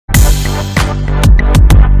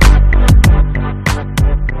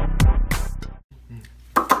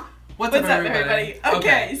What's up, everybody?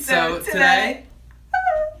 Okay, so today...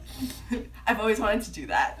 I've always wanted to do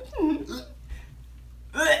that.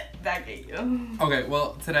 Back at you. Okay,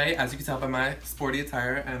 well, today, as you can tell by my sporty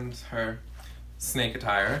attire and her snake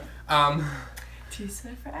attire,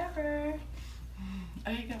 T-Swift forever.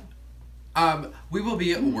 Okay, go. we will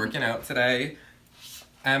be working out today.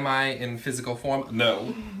 Am I in physical form?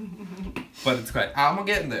 No. But it's great. I'm gonna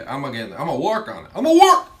get in there. I'm gonna work on it. I'm gonna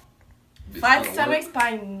work! Flat stomachs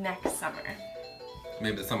by next summer.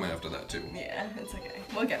 Maybe the summer after that, too. Yeah, it's okay.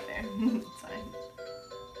 We'll get there. It's fine.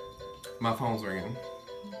 My phone's ringing.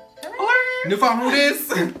 Hello? New phone, who this?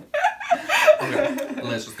 Okay,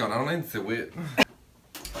 let's just go down into it.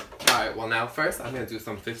 Alright, well now first I'm gonna do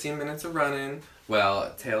some 15 minutes of running.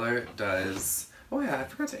 Well, Taylor does... Oh yeah, I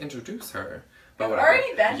forgot to introduce her. But I've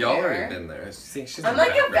already been Y'all here. already been there. See, she's I'm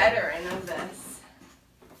like a veteran of this.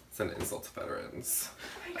 It's an insult to veterans.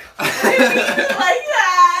 I mean, like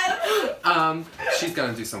that. She's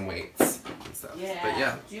gonna do some weights and stuff. Yeah. But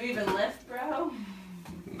yeah. Do you even lift, bro?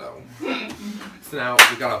 No. So now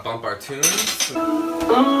we gotta bump our tunes.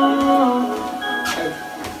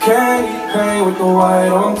 Candy paint with the white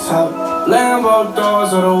on top. Lambo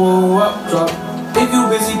doors or the woo-up drop. If you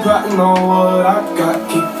busy plotting on what I got,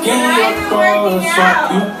 kicking your door,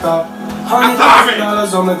 swap you thought.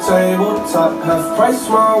 $100 on the tabletop. Half price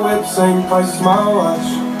my whip, same price my watch.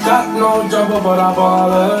 Got no jumper, but I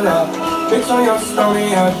ball it up. Bitch on your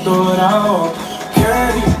stony, I do it out.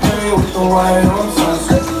 Candy paint with the white on top.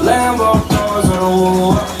 Lambo doors or the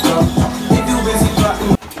woo-up drop. If you busy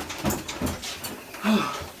plotting.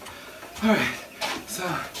 Alright, so,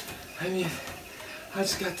 I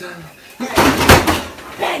just got done.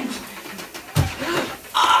 Bench!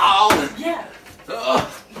 Ow! Yeah.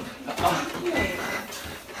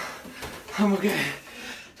 I'm okay.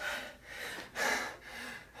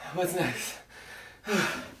 What's next?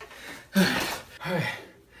 Alright,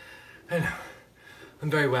 I know. I'm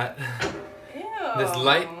very wet. Ew. This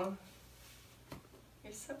light.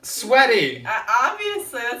 You're so Sweaty!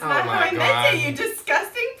 obviously, that's not my how I God. meant it, you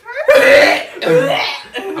disgusting person! Okay,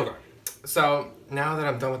 so now that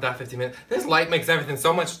I'm done with that 15 minutes, this light makes everything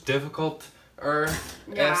so much difficult.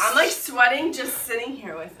 Yeah, I'm like sweating just sitting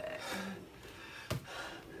here with it.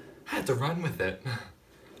 I had to run with it.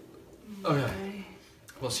 Okay.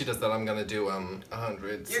 Well, she does that. I'm gonna do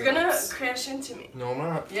 100. You're gonna crash into me. No, I'm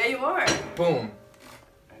not. Yeah, you are. Boom.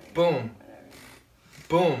 Boom.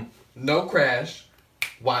 Boom. No crash.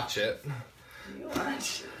 Watch it. You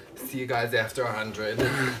watch. See you guys after 100.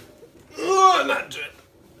 100.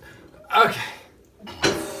 Okay.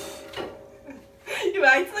 You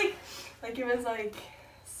act like it was like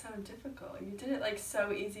so difficult. You did it like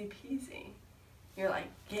so easy peasy. You're like,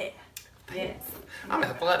 yeah. Yeah. I'm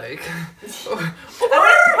athletic. I would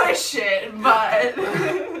push it, but.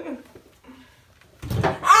 Oh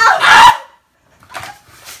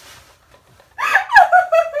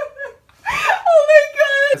my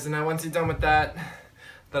god! So now once you're done with that,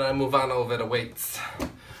 then I move on over to weights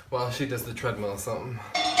while she does the treadmill or something.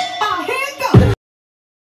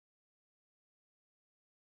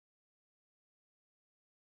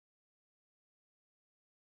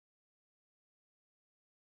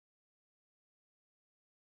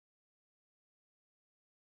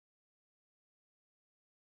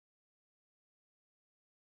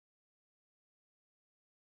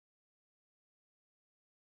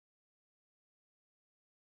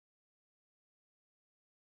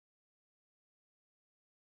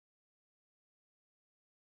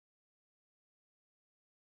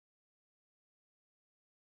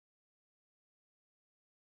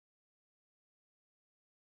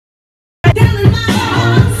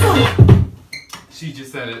 She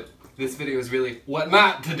just said it. This video is really what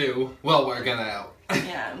not to do while working out.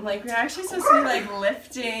 Yeah, like we're actually supposed to be like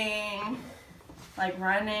lifting, like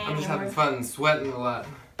running. I'm just having fun, sweating a lot.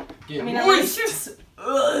 I mean, at least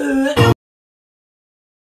you're.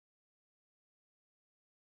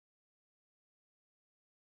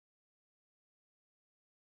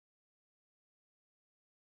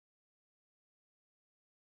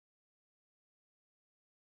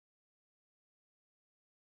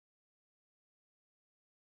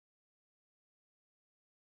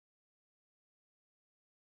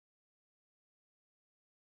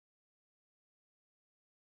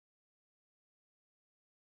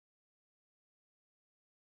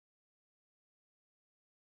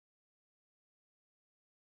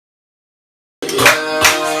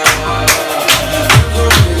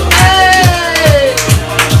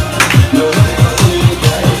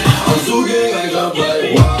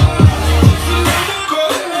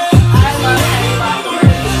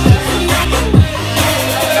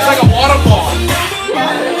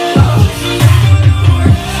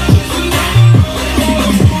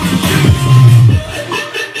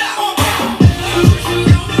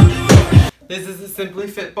 Simply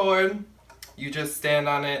Fit board. You just stand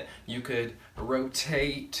on it. You could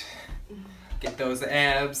rotate, get those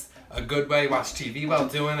abs a good way, watch TV while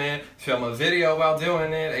doing it, film a video while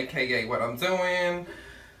doing it, aka what I'm doing.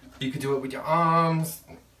 You could do it with your arms.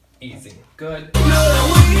 Easy. Good.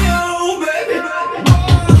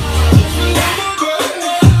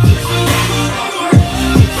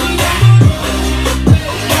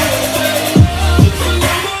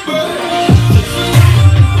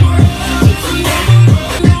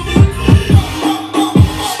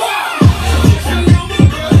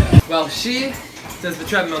 Well, she does the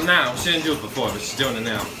treadmill now. She didn't do it before, but she's doing it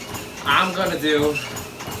now. I'm gonna do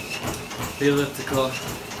the elliptical,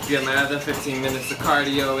 get my other 15 minutes of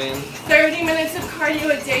cardio in. 30 minutes of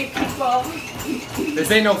cardio a day, people. This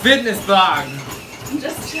ain't no fitness vlog. I'm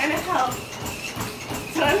just trying to help.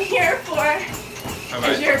 That's what I'm here for. All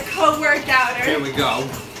As right, your co-workouter. here we go.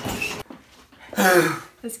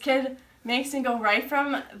 This kid makes me go right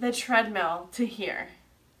from the treadmill to here.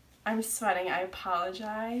 I'm sweating. I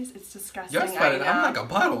apologize. It's disgusting. You're sweating. I'm like a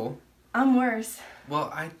puddle. I'm worse.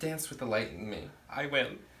 Well, I danced with the light in me. I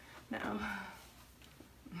win. No.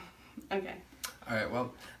 Okay. Alright,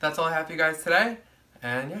 well, that's all I have for you guys today.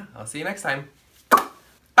 And yeah, I'll see you next time.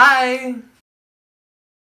 Bye!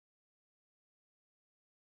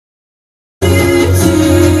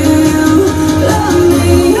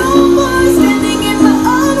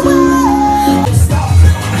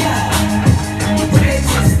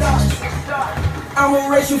 I'ma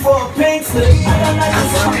race you for a pink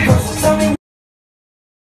slip.